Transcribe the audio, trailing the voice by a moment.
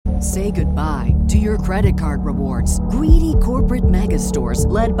Say goodbye to your credit card rewards. Greedy corporate mega stores,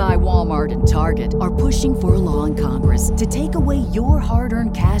 led by Walmart and Target, are pushing for a law in Congress to take away your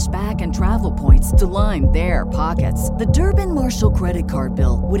hard-earned cash back and travel points to line their pockets. The Durbin-Marshall credit card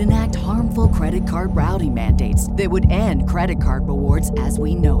bill would enact harmful credit card routing mandates that would end credit card rewards as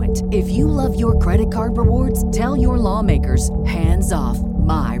we know it. If you love your credit card rewards, tell your lawmakers, hands off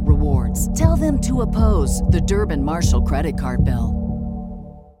my rewards. Tell them to oppose the Durbin-Marshall credit card bill.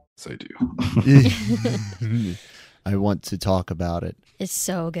 I do. I want to talk about it. It's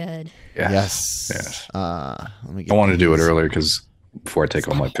so good. Yeah. Yes. Let me get I wanted to do it earlier because before I take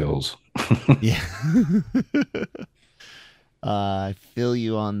all my pills. Yeah. I feel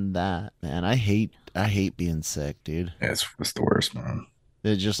you on that, man. I hate being sick, dude. Yeah, it's the worst, man.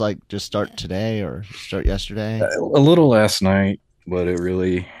 Did it just start today or start yesterday? A little last night, but it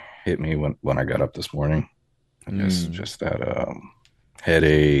really hit me when I got up this morning. Just that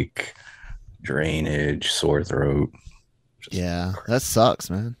headache, drainage, sore throat. Yeah, that sucks,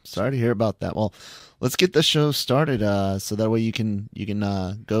 man. Sorry to hear about that. Well, let's get the show started, so that way you can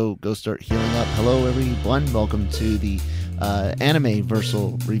go start healing up. Hello, everyone. Welcome to the Anime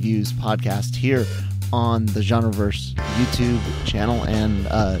Versal Reviews podcast here on the Genreverse YouTube channel and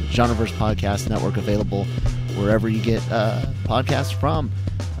Genreverse Podcast Network, available wherever you get podcasts from.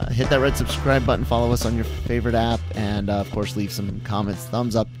 Hit that red subscribe button, follow us on your favorite app, and of course leave some comments,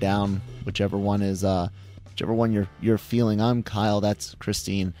 thumbs up, down, whichever one you're feeling. I'm Kyle, that's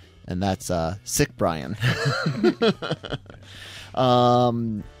Christine, and that's Sick Brian.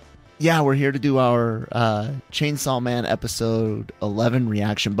 Yeah, we're here to do our Chainsaw Man episode 11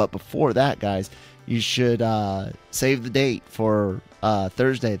 reaction, but before that, guys, you should save the date for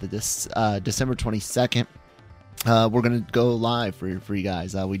Thursday, December 22nd. We're going to go live for you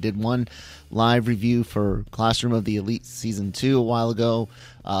guys. We did one live review for Classroom of the Elite Season 2 a while ago,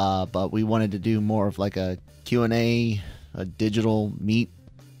 but we wanted to do more of like a Q&A, a digital meet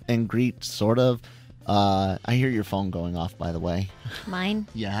and greet, sort of. I hear your phone going off, by the way. Mine?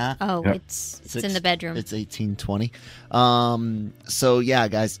 Yeah. Oh, Yep. it's in the bedroom. It's 1820. So yeah,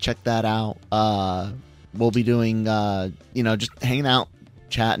 guys, check that out. We'll be doing, just hanging out,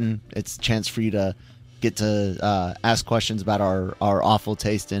 chatting. It's a chance for you to get to ask questions about our awful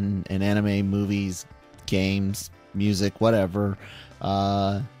taste in anime, movies, games, music, whatever.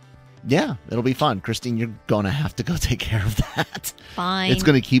 Yeah, it'll be fun. Christine, you're going to have to go take care of that. Fine. It's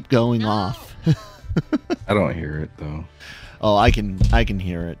going to keep going off. I don't hear it though. Oh, I can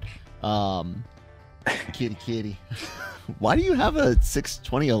hear it. Kitty. Why do you have a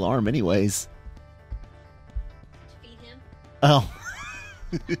 6:20 alarm anyways? Feed him. Oh.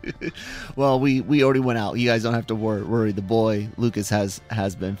 Well, we already went out. You guys don't have to worry. The boy Lucas has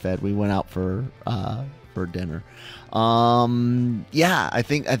been fed. We went out for dinner. Yeah, I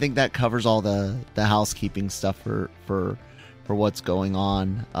think that covers all the housekeeping stuff for what's going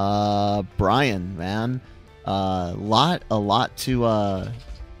on. Brian, man, a lot to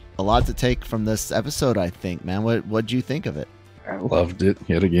take from this episode, I think, man. What'd you think of it? I loved it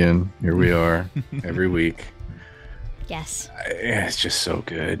yet again. Here we are every week. Yes. It's just so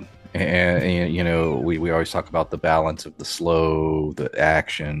good. And we always talk about the balance of the slow, the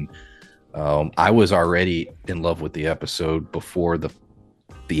action. I was already in love with the episode before the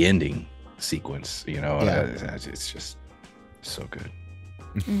ending sequence. Yeah. It's just so good.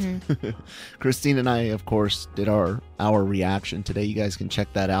 Mm-hmm. Christine and I, of course, did our reaction today. You guys can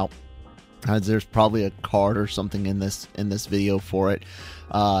check that out. There's probably a card or something in this video for it.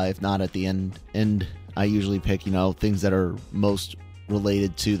 If not, at the end, I usually pick things that are most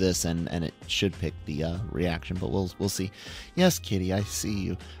related to this, and it should pick the reaction, but we'll see. Yes, Kitty, I see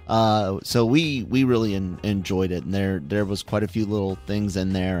you. So we really enjoyed it, and there was quite a few little things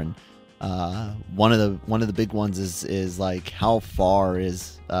in there, and one of the big ones is like, how far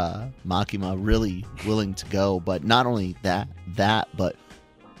is Makima really willing to go? But not only that, but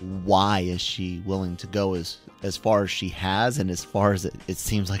why is she willing to go as far as she has, and as far as it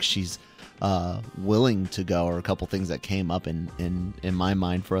seems like she's willing to go, are a couple things that came up in my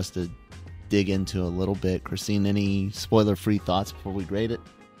mind for us to dig into a little bit. Christine, any spoiler-free thoughts before we grade it?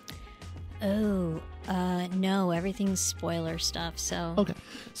 Oh, no, everything's spoiler stuff, so... Okay.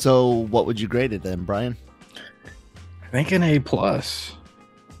 So what would you grade it then, Brian? I think an A+. I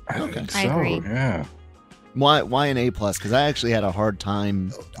think so, I agree. Yeah. Why an A+? Because I actually had a hard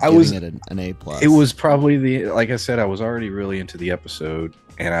time giving it an A+. It was probably like I said, I was already really into the episode,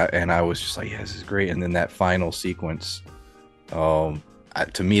 and I was just like, yeah, this is great. And then that final sequence, for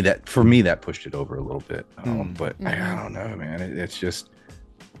me that pushed it over a little bit. But I don't know, man. It's just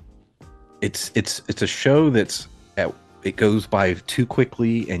it's a show that's it goes by too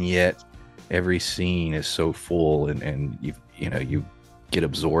quickly, and yet every scene is so full, and you get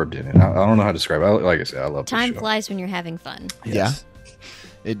absorbed in it. I don't know how to describe it. Like I said, I love Time the show. flies when you're having fun. Yes. Yeah,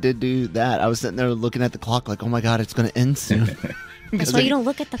 it did do that. I was sitting there looking at the clock like, oh my God, it's going to end soon. That's why you don't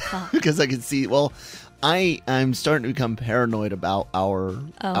look at the clock. Because I can see, well, I'm starting to become paranoid about our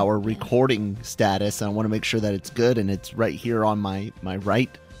recording status, and I want to make sure that it's good, and it's right here on my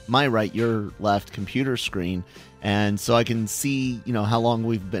right, your left computer screen. And so I can see, how long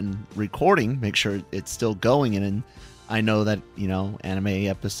we've been recording, make sure it's still going. And I know that, anime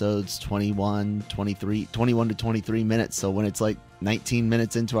episodes 21 to 23 minutes. So when it's like 19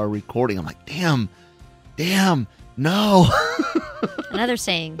 minutes into our recording, I'm like, damn, no. Another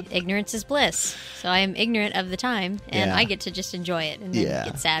saying, ignorance is bliss. So I am ignorant of the time, and Yeah. I get to just enjoy it and then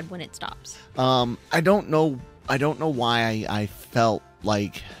get sad when it stops. I don't know why I felt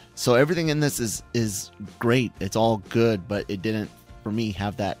like, so everything in this is great. It's all good, but it didn't, for me,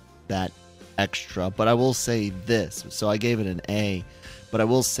 have that extra. But I will say this. So I gave it an A, but I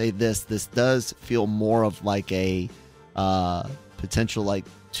will say this does feel more of like a potential like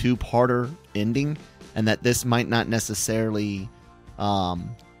two-parter ending, and that this might not necessarily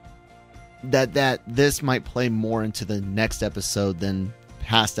that this might play more into the next episode than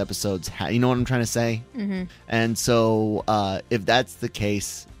past episodes. You know what I'm trying to say? Mm-hmm. And so if that's the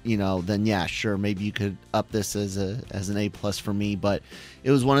case, then yeah, sure, maybe you could up this as an A+ for me. But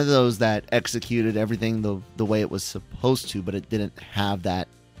it was one of those that executed everything the way it was supposed to, but it didn't have that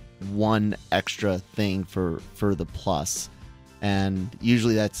one extra thing for the plus. And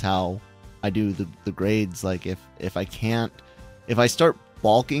usually that's how I do the grades. Like if I start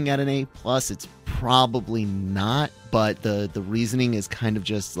balking at an A+, it's probably not. But the reasoning is kind of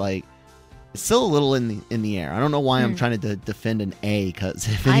just like, it's still a little in the air. I don't know why I'm trying to defend an A, because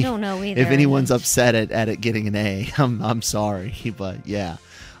I don't know either. If anyone's upset at it getting an A, I'm sorry. But yeah,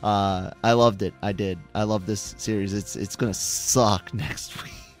 I loved it. I did. I love this series. It's gonna suck next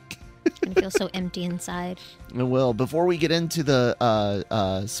week. I feel so empty inside. It will. Before we get into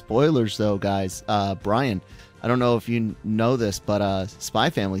the spoilers, though, guys, Brian, I don't know if you know this, but Spy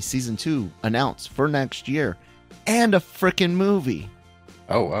Family Season 2 announced for next year, and a frickin' movie.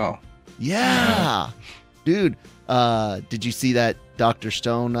 Oh, wow. Yeah. Dude, did you see that Dr.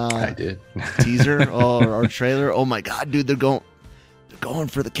 Stone I did. teaser or trailer? Oh my God, dude, they're going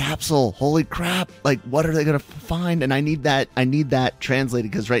for the capsule. Holy crap. Like, what are they going to find? And I need that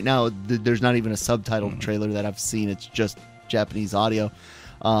translated, because right now there's not even a subtitled trailer that I've seen. It's just Japanese audio.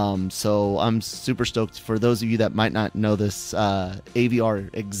 So I'm super stoked. For those of you that might not know this, AVR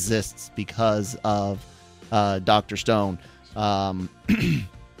exists because of Dr. Stone.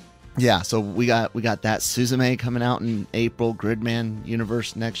 Yeah, so we got that Suzume coming out in April, Gridman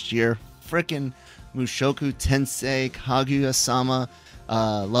Universe next year. Frickin' Mushoku Tensei, Kaguya-sama,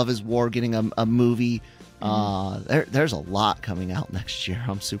 Love is War getting a movie. There's a lot coming out next year.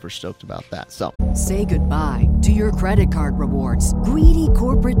 I'm super stoked about that. So Say goodbye to your credit card rewards. Greedy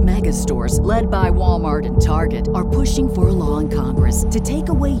corporate mega stores, led by Walmart and Target, are pushing for a law in Congress to take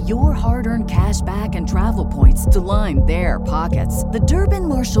away your hard-earned cash back and travel points to line their pockets. The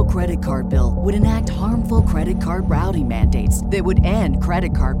Durbin-Marshall credit card bill would enact harmful credit card routing mandates that would end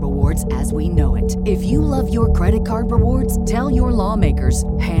credit card rewards as we know it. If you love your credit card rewards, tell your lawmakers,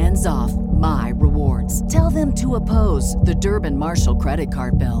 hands off my rewards. Tell them to oppose the Durbin-Marshall credit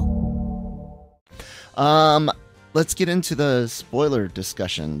card bill. Let's get into the spoiler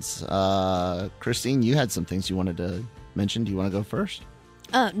discussions. Christine, you had some things you wanted to mention. Do you want to go first?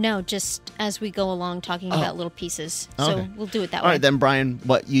 No, just as we go along talking about little pieces. So Okay. we'll do it that All way. right, then, Brian,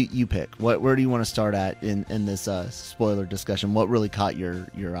 what you pick? Where do you want to start at in this spoiler discussion? What really caught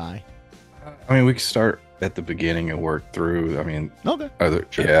your eye? I mean, we could start at the beginning and work through. I mean, Okay.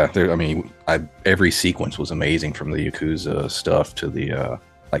 sure. Yeah. Every sequence was amazing, from the Yakuza stuff to the,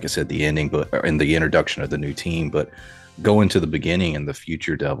 like I said, the ending, and the introduction of the new team. But go into the beginning and the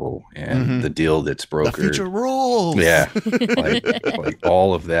future devil and the deal that's brokered. The future rules. Yeah, like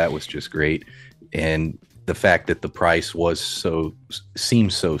all of that was just great, and the fact that the price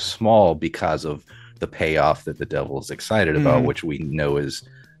seems so small because of the payoff that the devil is excited about, which we know is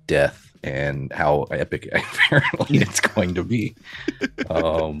death, and how epic apparently it's going to be.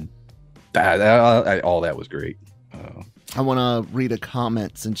 All that was great. I want to read a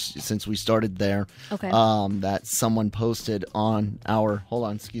comment since we started there. Okay. That someone posted on our. Hold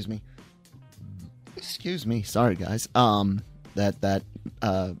on. Excuse me. Sorry, guys. That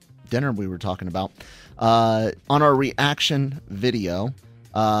dinner we were talking about. On our reaction video,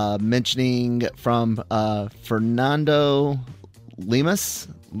 mentioning from Fernando Lemus.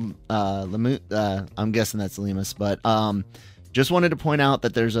 I'm guessing that's Lemus, but just wanted to point out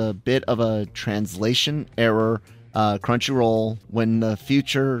that there's a bit of a translation error. Crunchyroll, when the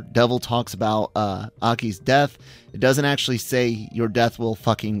future devil talks about Aki's death, it doesn't actually say your death will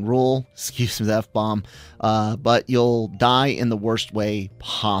fucking rule, excuse me the F-bomb, but you'll die in the worst way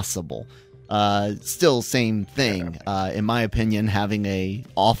possible. Still same thing. In my opinion, having a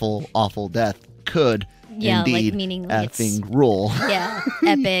awful death could indeed like meaning like effing rule. Yeah,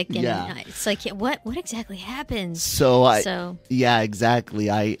 epic. And Yeah. it's like, what exactly happens? So yeah, exactly.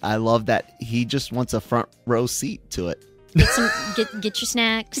 I love that he just wants a front row seat to it. Get your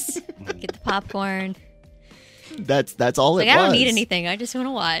snacks, get the popcorn. That's all it Like, was. I don't need anything. I just want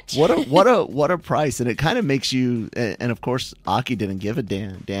to watch. What a price. And it kind of makes you, and of course Aki didn't give a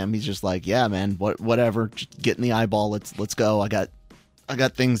damn. He's just like, yeah, man, whatever, just get in the eyeball. Let's go. I got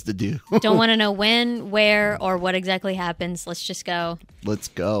things to do. Don't want to know when, where, or what exactly happens. Let's just go. Let's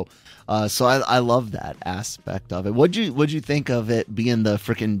go. So I love that aspect of it. What'd you think of it being the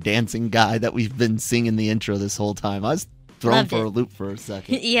freaking dancing guy that we've been seeing in the intro this whole time? I was thrown Loved for it. a loop for a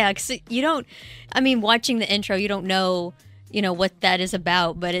second. Yeah, because you don't. I mean, watching the intro, you don't know, what that is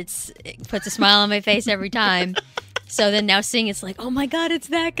about, but it puts a smile on my face every time. So then now seeing it's like, oh my god, it's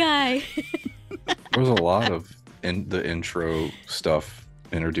that guy. There was a lot of the intro stuff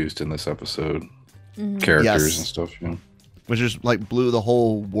introduced in this episode, characters Yes. and stuff. Yeah. Which just like blew the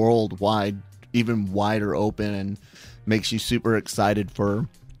whole world wide, even wider open, and makes you super excited for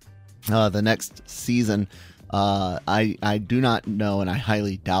the next season. I do not know, and I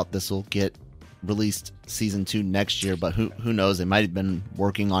highly doubt this will get released season 2 next year, but who knows? They might have been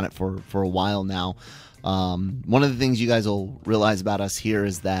working on it for a while now. One of the things you guys will realize about us here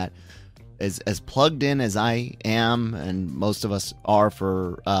is that as plugged in as I am, and most of us are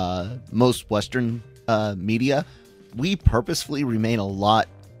for most Western media, we purposefully remain a lot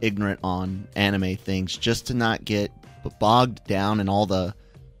ignorant on anime things just to not get bogged down in all the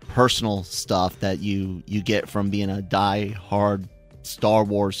personal stuff that you get from being a die-hard Star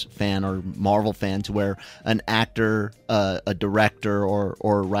Wars fan or Marvel fan, to where an actor, a director, or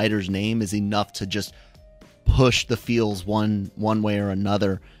a writer's name is enough to just push the feels one way or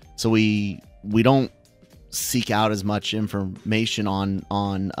another. So we don't seek out as much information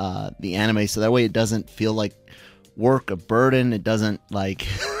on the anime, so that way it doesn't feel like work, a burden. It doesn't like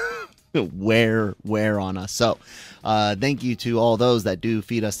wear on us. So thank you to all those that do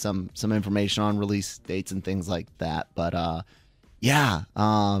feed us some information on release dates and things like that. But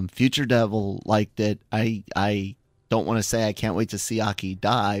Future Devil liked it. I don't want to say I can't wait to see Aki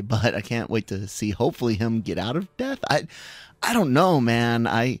die, but I can't wait to see hopefully him get out of death. I don't know, man.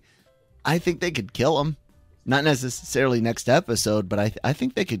 I think they could kill him. Not necessarily next episode, but I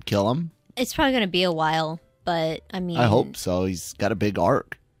think they could kill him. It's probably going to be a while, but I mean, I hope so. He's got a big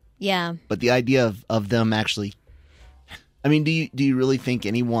arc. Yeah. But the idea of them actually, I mean, do you really think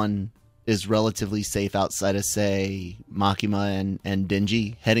anyone is relatively safe outside of, say, Makima and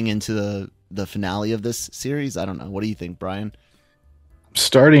Denji heading into the finale of this series? I don't know. What do you think, Brian? I'm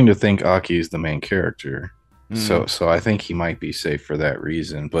starting to think Aki is the main character. So I think he might be safe for that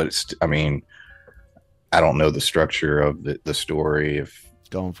reason. But I mean, I don't know the structure of the story if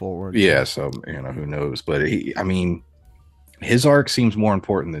going forward. Yeah, so who knows? But his arc seems more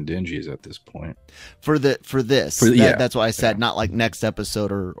important than Denji's at this point. For this. That's why I said not like next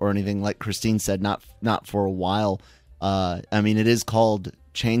episode or anything, like Christine said, not for a while. I mean, it is called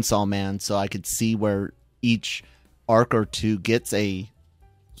Chainsaw Man, so I could see where each arc or two gets a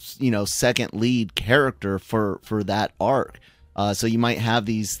second lead character for that arc. So you might have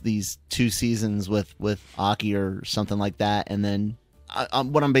these 2 seasons with Aki or something like that, and then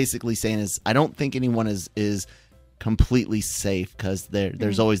what I'm basically saying is I don't think anyone is completely safe, because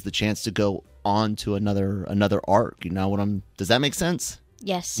there's always the chance to go on to another arc. You know what does that make sense?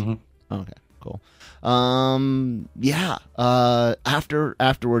 Yes. Mm-hmm. Okay, cool.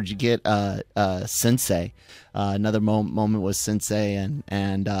 Afterwards you get Sensei. Another moment with Sensei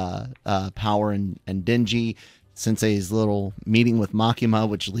and Power and Denji. Sensei's little meeting with Makima,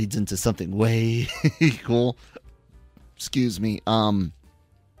 which leads into something way cool. Excuse me. I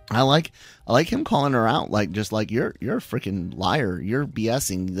like him calling her out, like, just like, you're a freaking liar. You're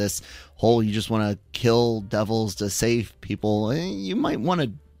BSing this whole, you just want to kill devils to save people. You might want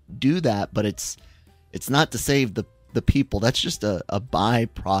to do that, but it's not to save the people. That's just a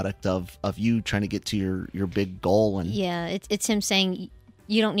byproduct of you trying to get to your big goal. And yeah, it's him saying,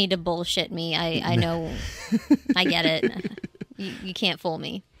 you don't need to bullshit me. I know. I get it. You can't fool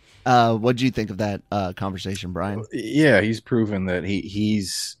me. What do you think of that conversation, Brian? Yeah, he's proven that he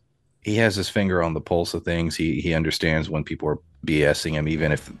has his finger on the pulse of things. He understands when people are BSing him,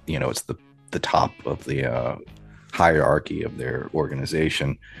 even if it's the top of the hierarchy of their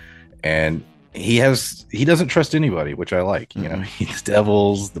organization. And he doesn't trust anybody, which I like. He's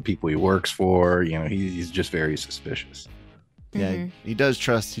devils, the people he works for. He's just very suspicious. Yeah, he does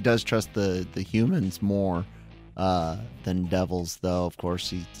trust the humans more than devils, though. Of course,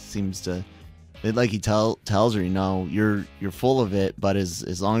 he seems to, like he tells her, you're full of it, but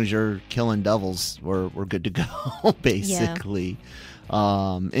as long as you're killing devils, we're good to go, basically.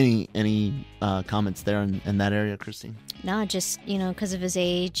 Yeah. Any comments there in that area, Christine? No, just because of his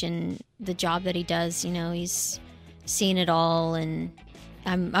age and the job that he does, he's seen it all, and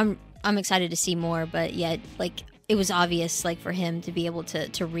I'm excited to see more. But yet, like, it was obvious, like, for him to be able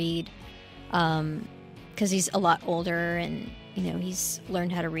to read, because he's a lot older and he's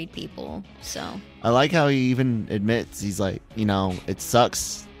learned how to read people. So I like how he even admits, he's like, it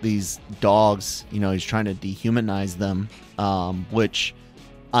sucks, these dogs, he's trying to dehumanize them, which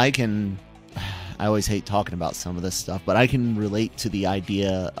I always hate talking about some of this stuff, but I can relate to the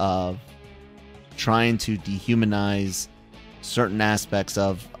idea of trying to dehumanize certain aspects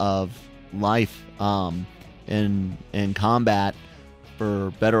of life. In combat, for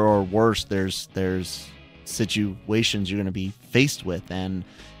better or worse, there's situations you're going to be faced with, and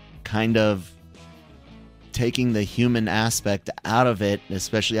kind of taking the human aspect out of it,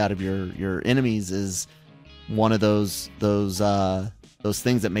 especially out of your enemies, is one of those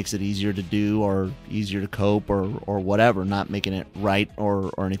things that makes it easier to do or easier to cope or whatever. Not making it right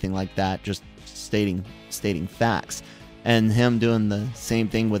or anything like that, just stating facts. And him doing the same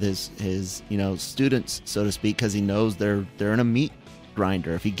thing with his students, so to speak, because he knows they're in a meat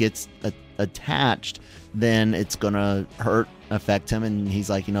grinder. If he gets attached, then it's gonna affect him. And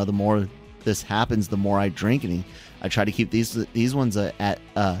he's like, the more this happens, the more I drink, and I try to keep these ones at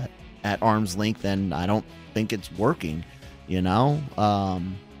arm's length, and I don't think it's working.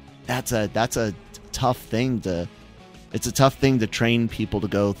 That's a tough thing to. It's a tough thing to train people to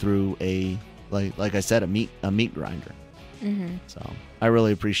go through like I said, a meat grinder. Mm-hmm. So I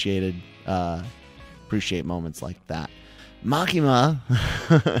really appreciate moments like that. Makima,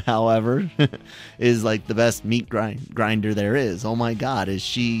 however, is like the best meat grinder there is. Oh my God, is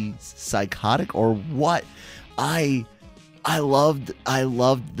she psychotic or what? I loved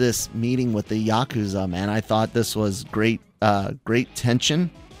this meeting with the Yakuza, man. I thought this was great tension,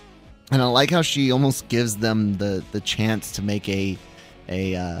 and I like how she almost gives them the chance to make a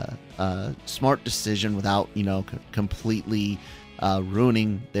smart decision without completely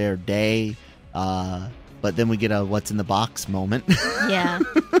ruining their day. But then we get a what's in the box moment. Yeah,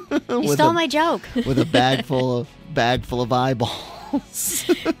 you stole my joke with a bag full of eyeballs.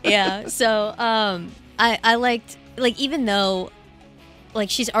 Yeah, so I liked, like, even though,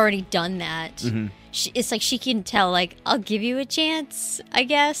 like, she's already done that. Mm-hmm. It's like she can tell, like, I'll give you a chance, I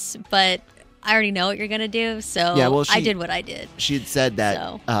guess, but I already know what you're gonna do, so yeah, well, I did what I did. She had said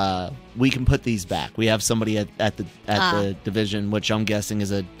that we can put these back. We have somebody at the division, which I'm guessing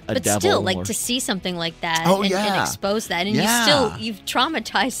is a but devil. But still, like, to see something like that and expose that, and you've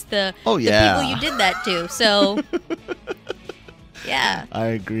traumatized the people you did that to. So yeah, I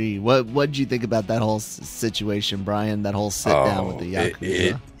agree. What did you think about that whole situation, Brian? That whole sit down with the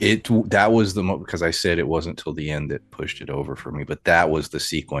Yakuza? That was the because I said it wasn't till the end that pushed it over for me, but that was the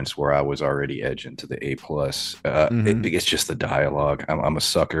sequence where I was already edging to the A+. It's just the dialogue. I'm a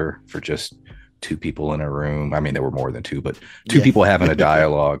sucker for just two people in a room. I mean, there were more than two, but two people having a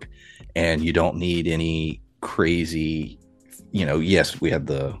dialogue, and you don't need any crazy. Yes, we had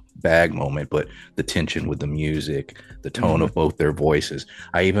the bag moment, but the tension with the music, the tone of both their voices.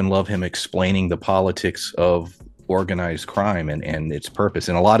 I even love him explaining the politics of organized crime and its purpose.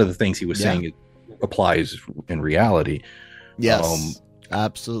 And a lot of the things he was saying applies in reality. Yes,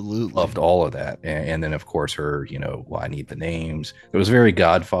 absolutely. Loved all of that. And then, of course, her, I need the names. It was very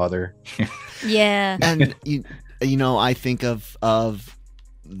Godfather. Yeah. And, I think of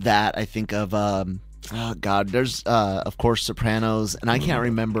that. I think of... oh God, there's of course Sopranos, and I can't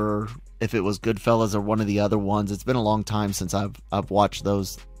remember if it was Goodfellas or one of the other ones. It's been a long time since I've watched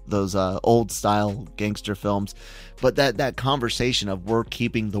those old style gangster films, but that conversation of we're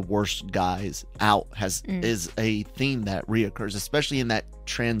keeping the worst guys out is a theme that reoccurs, especially in that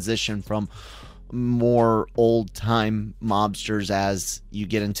transition from more old time mobsters as you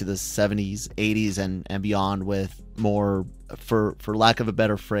get into the 70s, 80s and beyond, with more, for lack of a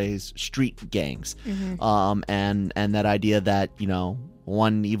better phrase, street gangs. And that idea that,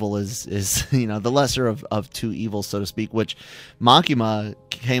 one evil is the lesser of two evils, so to speak, which Makima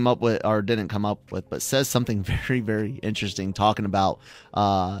came up with, or didn't come up with, but says something very, very interesting, talking about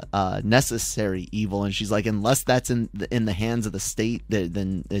necessary evil. And she's like, unless that's in the hands of the state,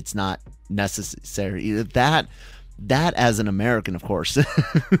 then it's not necessary. That as an American, of course,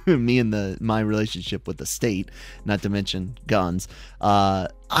 me and my relationship with the state, not to mention guns,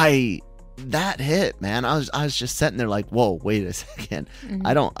 that hit, man. I was just sitting there like, whoa, wait a second. Mm-hmm.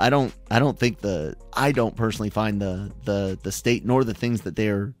 I don't personally find the state nor the things that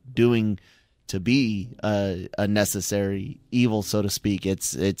they're doing to be a necessary evil, so to speak.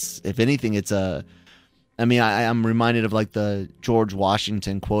 It's if anything, it's I'm reminded of like the George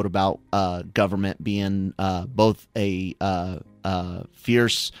Washington quote about government being both a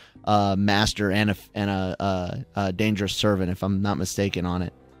fierce master and a dangerous servant, if I'm not mistaken on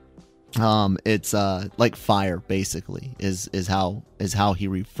it. It's like fire, basically, is how he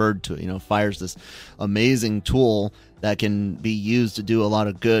referred to it. Fire's this amazing tool that can be used to do a lot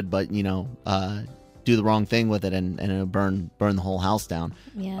of good, but do the wrong thing with it and it'll burn the whole house down.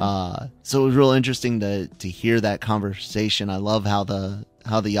 Yeah. So it was real interesting to hear that conversation. I love how the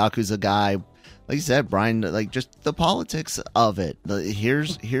Yakuza guy, like you said, Brian, like just the politics of it.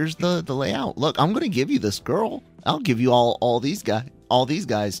 Here's the layout. Look, I'm going to give you this girl. I'll give you all these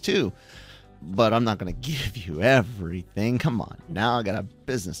guys too, but I'm not going to give you everything. Come on, now I got a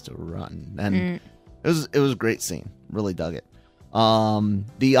business to run, and it was a great scene. Really dug it.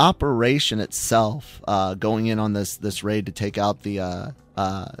 The operation itself, going in on this raid to take out the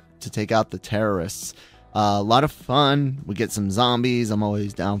terrorists, a lot of fun. We get some zombies. I'm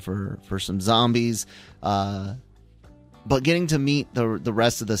always down for some zombies. But getting to meet the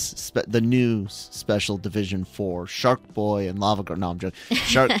rest of the new Special Division 4, Shark Boy and Lava Girl. No, I'm joking.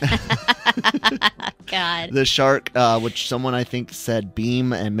 Shark. God. The shark, which someone I think said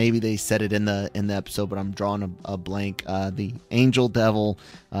Beam, and maybe they said it in the episode, but I'm drawing a blank. The Angel Devil,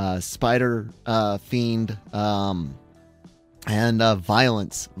 Spider Fiend, and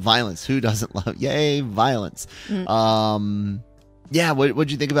Violence. Violence. Who doesn't love? Yay, Violence. Yeah.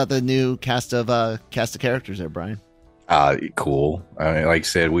 What'd you think about the new cast of characters there, Brian? Cool. I mean, like I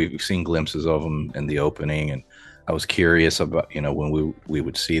said, we've seen glimpses of them in the opening, and I was curious about when we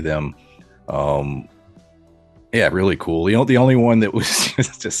would see them. Yeah, really cool. The only one that was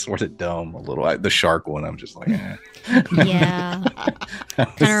just sort of dumb a little, the shark one. I'm just like, eh. Yeah,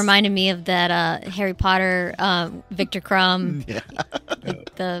 kind of reminded me of that Harry Potter Victor Crumb,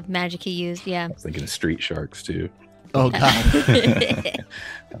 the magic he used. Yeah, I was thinking of Street Sharks too. Oh God! I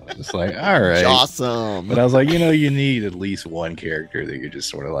was just like, all right, awesome. But I was like, you need at least one character that you're just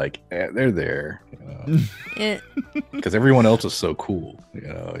sort of like, they're there, because everyone else is so cool,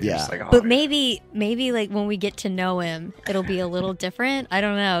 You're just like, oh, but maybe like when we get to know him, it'll be a little different. I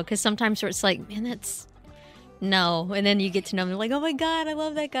don't know, because sometimes it's like, man, that's no, and then you get to know him, you're like, oh my God, I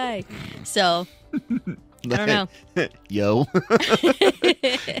love that guy. So. I don't know. Yo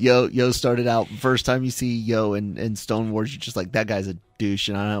started out, first time you see Yo in Stone Wars, you're just like, that guy's a douche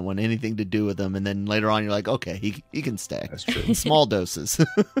and I don't want anything to do with him. And then later on you're like, okay, he can stay. That's true. In small doses.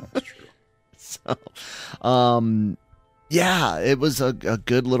 That's true. So, yeah, it was a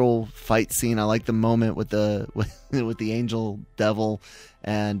good little fight scene. I like the moment with the Angel Devil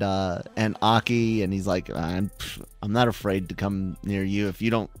and Aki, and he's like, I'm not afraid to come near you. If you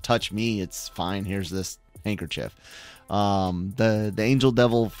don't touch me, it's fine. Here's this handkerchief. The Angel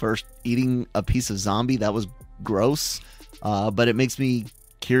Devil first eating a piece of zombie, that was gross, but it makes me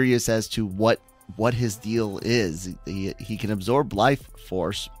curious as to what his deal is. He can absorb life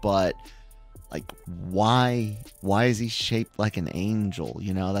force, but like why is he shaped like an angel?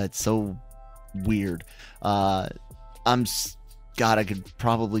 That's so weird. God, I could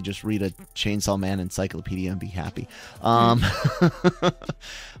probably just read a Chainsaw Man encyclopedia and be happy.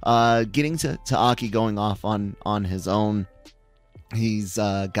 Getting to Aki going off on his own. He's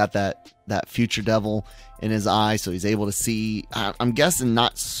got that future devil in his eye, so he's able to see. I'm guessing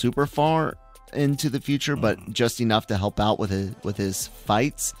not super far into the future, but just enough to help out with his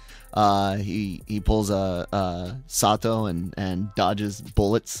fights. He pulls a Sato and dodges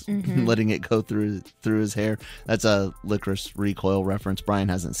bullets, letting it go through his hair. That's a Licorice Recoil reference. Brian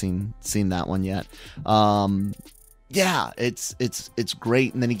hasn't seen that one yet. Yeah, it's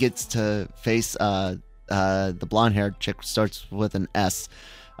great. And then he gets to face the blonde haired chick, starts with an S,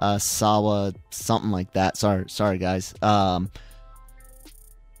 Sawa, something like that. Sorry guys.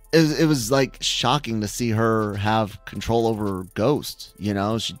 It was like shocking to see her have control over Ghost.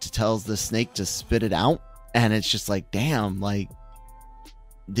 She tells the snake to spit it out, and it's just like, damn, like,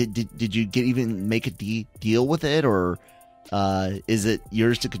 did you even make a deal with it, or Is it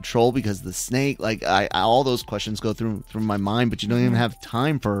yours to control because of the snake? Like all those questions go through my mind, but you don't even have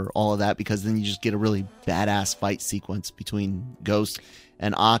time for all of that because then you just get a really badass fight sequence between Ghost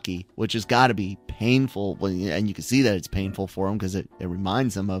and Aki, which has got to be painful. And you can see that it's painful for him because it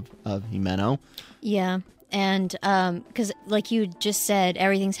reminds him of Himeno. Yeah. And because like you just said,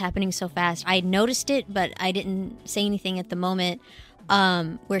 everything's happening so fast. I noticed it, but I didn't say anything at the moment,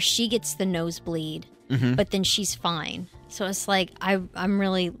 where she gets the nosebleed, but then she's fine. So it's like I'm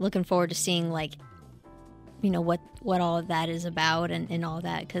really looking forward to seeing, like, you know, what all of that is about and all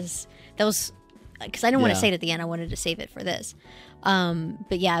that, because I didn't want to say it at the end. I wanted to save it for this.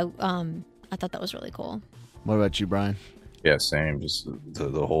 But yeah, I thought that was really cool. What about you, Brian? Yeah, same. Just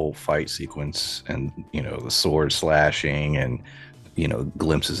the whole fight sequence, and you know, the sword slashing, and you know,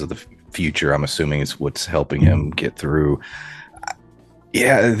 glimpses of the future. I'm assuming it's what's helping him get through.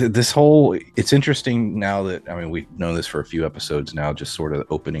 Yeah, it's interesting now that, I mean, we've known this for a few episodes now, just sort of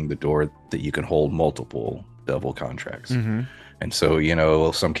opening the door that you can hold multiple devil contracts. And so, you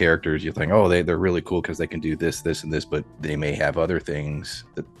know, some characters you think, oh, they're really cool because they can do this, this, and this, but they may have other things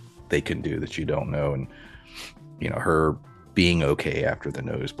that they can do that you don't know. And, you know, her being okay after the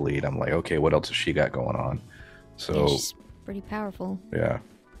nosebleed, I'm like, okay, what else has she got going on? So yeah, she's pretty powerful. Yeah.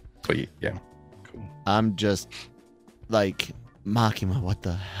 But yeah, cool. I'm just like, Makima, what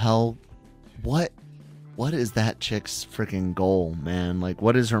the hell? What is that chick's freaking goal, man? Like,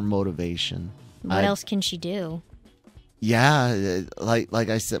 what is her motivation? What else can she do? Yeah, like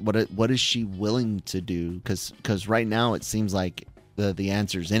I said, what is she willing to do? Because right now it seems like the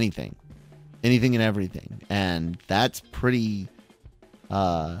answer is anything and everything, and that's pretty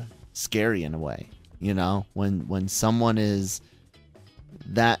scary in a way. You know, when someone is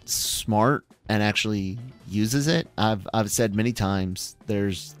that smart and actually uses it. I've said many times,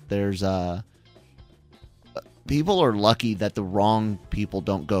 there's people are lucky that the wrong people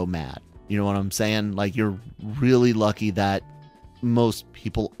don't go mad. You know what I'm saying? Like, you're really lucky that most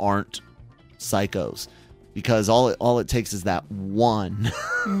people aren't psychos, because all it takes is that one,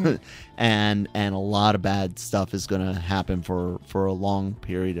 and a lot of bad stuff is going to happen for a long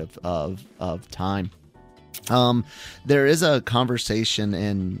period of time. There is a conversation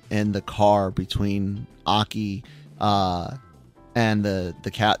in the car between Aki and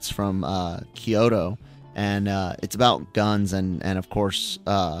the cats from Kyoto, and it's about guns and of course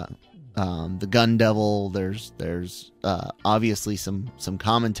the gun devil. There's obviously some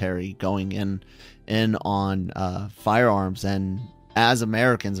commentary going in on firearms, and as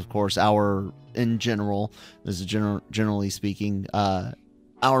Americans, of course, generally speaking,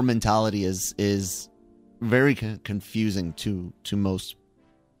 our mentality is very confusing to most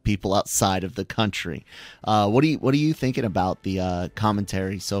people outside of the country. What are you thinking about the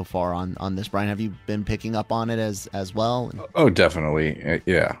commentary so far on this, Brian? Have you been picking up on it as well? Oh, definitely.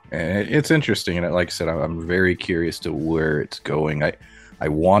 Yeah, and it's interesting, and like I said, I'm very curious to where it's going. I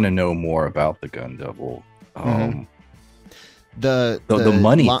want to know more about the gun devil. The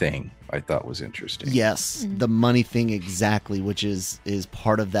money thing I thought was interesting. Yes, the money thing, exactly, which is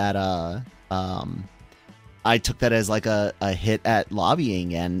part of that. I took that as like a hit at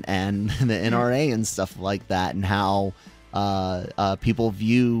lobbying and the NRA and stuff like that, and how people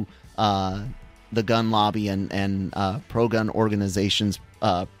view the gun lobby and pro-gun organizations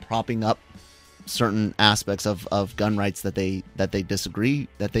propping up certain aspects of gun rights that they disagree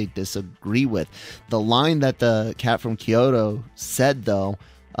with. The line that the cat from Kyoto said, though,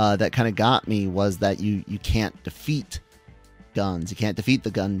 that kind of got me, was that you can't defeat guns. You can't defeat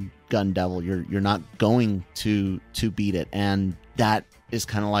the gun devil. You're not going to beat it, and that is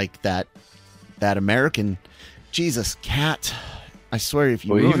kind of like that American Jesus cat. I swear, if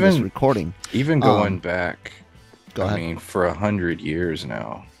you ruin this recording, even going back, go ahead. I mean, for 100 years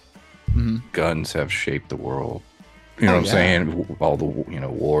now, guns have shaped the world. You know what I'm saying? All the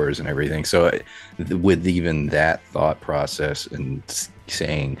wars and everything. So with even that thought process and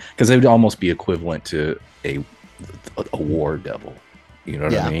saying, because they would almost be equivalent to a war devil. You know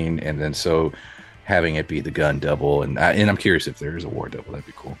what I mean? And then so having it be the gun devil, and I'm curious if there is a war devil, that'd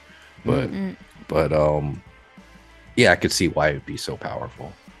be cool. But yeah, I could see why it'd be so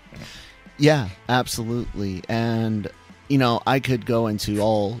powerful. Yeah, absolutely. And I could go into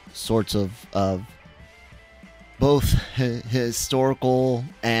all sorts of both historical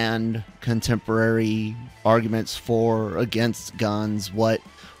and contemporary arguments for against guns. What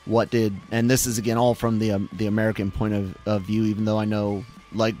did, and this is again all from the American point of view, even though I know,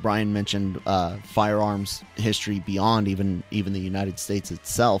 like Brian mentioned, firearms history beyond even the United States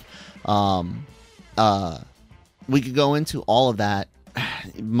itself. We could go into all of that.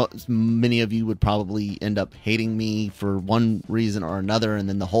 many of you would probably end up hating me for one reason or another, and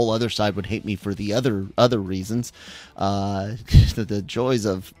then the whole other side would hate me for the other reasons. The joys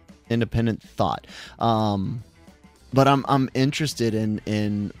of independent thought. But I'm interested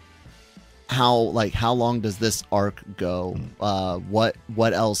in how long does this arc go?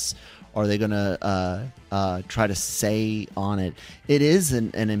 What else are they gonna try to say on it? It is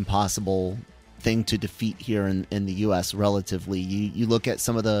an impossible thing to defeat here in the U.S. relatively. You look at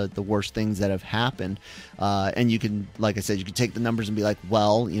some of the worst things that have happened, and you can, like I said, you can take the numbers and be like,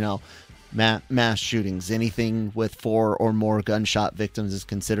 well, mass shootings, anything with 4 or more gunshot victims is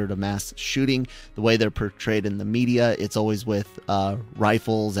considered a mass shooting. The way they're portrayed in the media, it's always with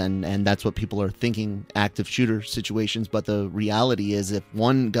rifles, and that's what people are thinking, active shooter situations. But the reality is, if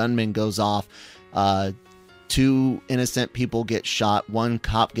one gunman goes off, 2 innocent people get shot, 1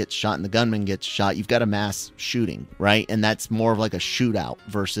 cop gets shot, and the gunman gets shot, you've got a mass shooting, right? And that's more of like a shootout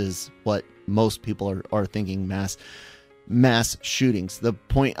versus what most people are thinking mass shootings. The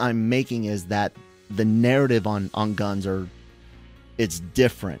point I'm making is that the narrative on guns it's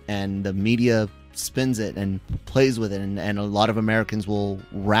different, and the media spins it and plays with it, and a lot of Americans will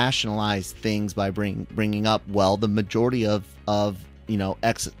rationalize things by bringing up, well, the majority of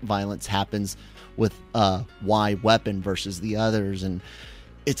X violence happens with Y weapon versus the others, and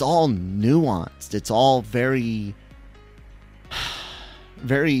it's all nuanced. It's all very,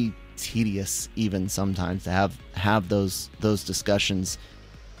 very tedious, even sometimes, to have those discussions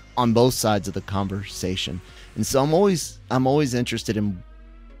on both sides of the conversation. And so I'm always interested in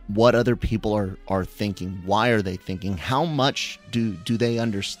what other people are thinking. Why are they thinking? How much do they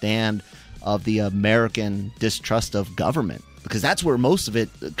understand of the American distrust of government? Because that's where most of it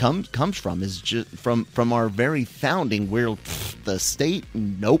comes from, is just from our very founding. We're the state,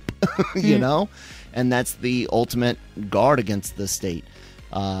 nope, and that's the ultimate guard against the state.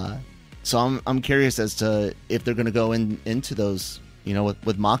 So I'm curious as to if they're going to go into those,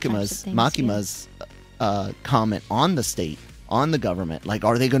 with Makima's comment on the state, on the government. Like,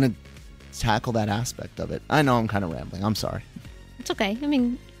 are they going to tackle that aspect of it? I know I'm kind of rambling. I'm sorry. It's okay. I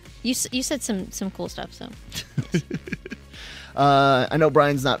mean, you said some cool stuff, so. Yes. I know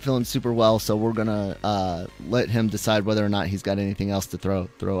Brian's not feeling super well, so we're gonna let him decide whether or not he's got anything else to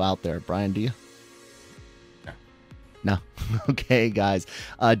throw out there. Brian, do you? No. Okay, guys.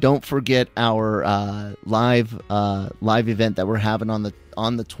 Don't forget our live event that we're having on the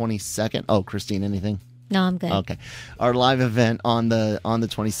 22nd. Oh, Christine, anything? No, I'm good. Okay. Our live event on the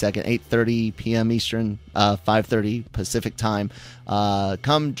 22nd, 8:30 p.m. Eastern, 5:30 Pacific time.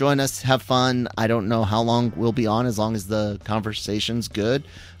 Come join us, have fun. I don't know how long we'll be on, as long as the conversation's good,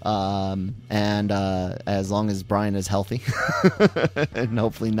 and as long as Brian is healthy, and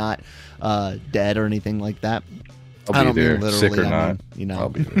hopefully not dead or anything like that. I'll be there, sick or not. I'll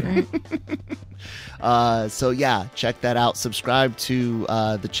be there. So yeah, check that out. Subscribe to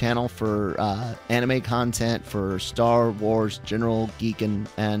the channel for anime content, for Star Wars, general geek and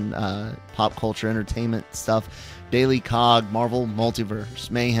pop culture entertainment stuff. Daily Cog, Marvel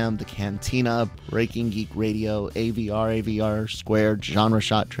Multiverse, Mayhem, The Cantina, Breaking Geek Radio, AVR Squared, Genre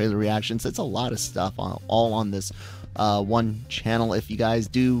Shot, Trailer Reactions. It's a lot of stuff all on this one channel. If you guys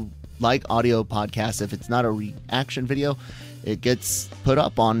do like audio podcasts, if it's not a reaction video, it gets put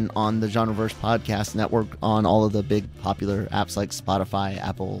up on the Genreverse Podcast Network on all of the big popular apps like Spotify,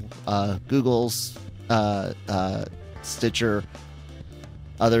 Apple, Google's, Stitcher,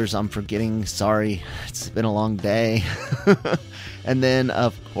 others I'm forgetting. Sorry, it's been a long day. And then,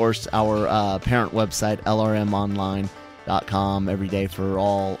 of course, our parent website, lrmonline.com, every day for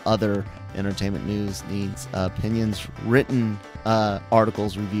all other entertainment news, needs, opinions, written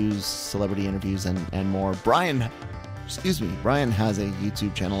articles, reviews, celebrity interviews, and more. Brian has a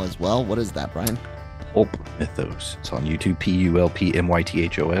YouTube channel as well. What is that, Brian? Pulp Mythos. It's on YouTube.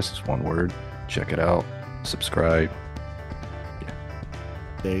 PULPMYTHOS. It's one word. Check it out. Subscribe. Yeah.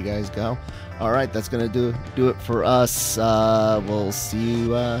 There you guys go. All right, that's gonna do it for us. We'll see you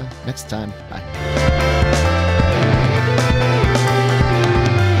next time. Bye.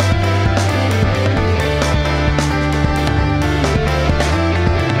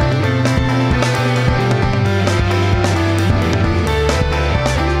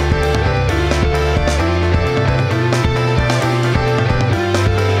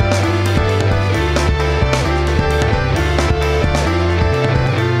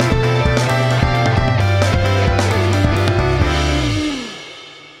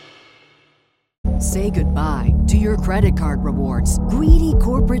 Say goodbye to your credit card rewards. Greedy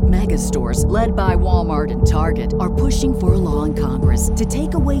corporate mega mega stores, led by Walmart and Target, are pushing for a law in Congress to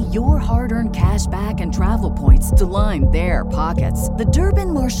take away your hard-earned cash back and travel points to line their pockets. The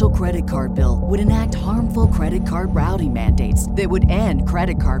Durbin-Marshall credit card bill would enact harmful credit card routing mandates that would end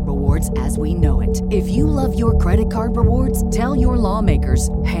credit card rewards as we know it. If you love your credit card rewards, tell your lawmakers,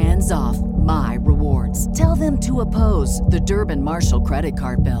 hands off my rewards. Tell them to oppose the Durbin-Marshall credit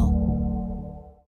card bill.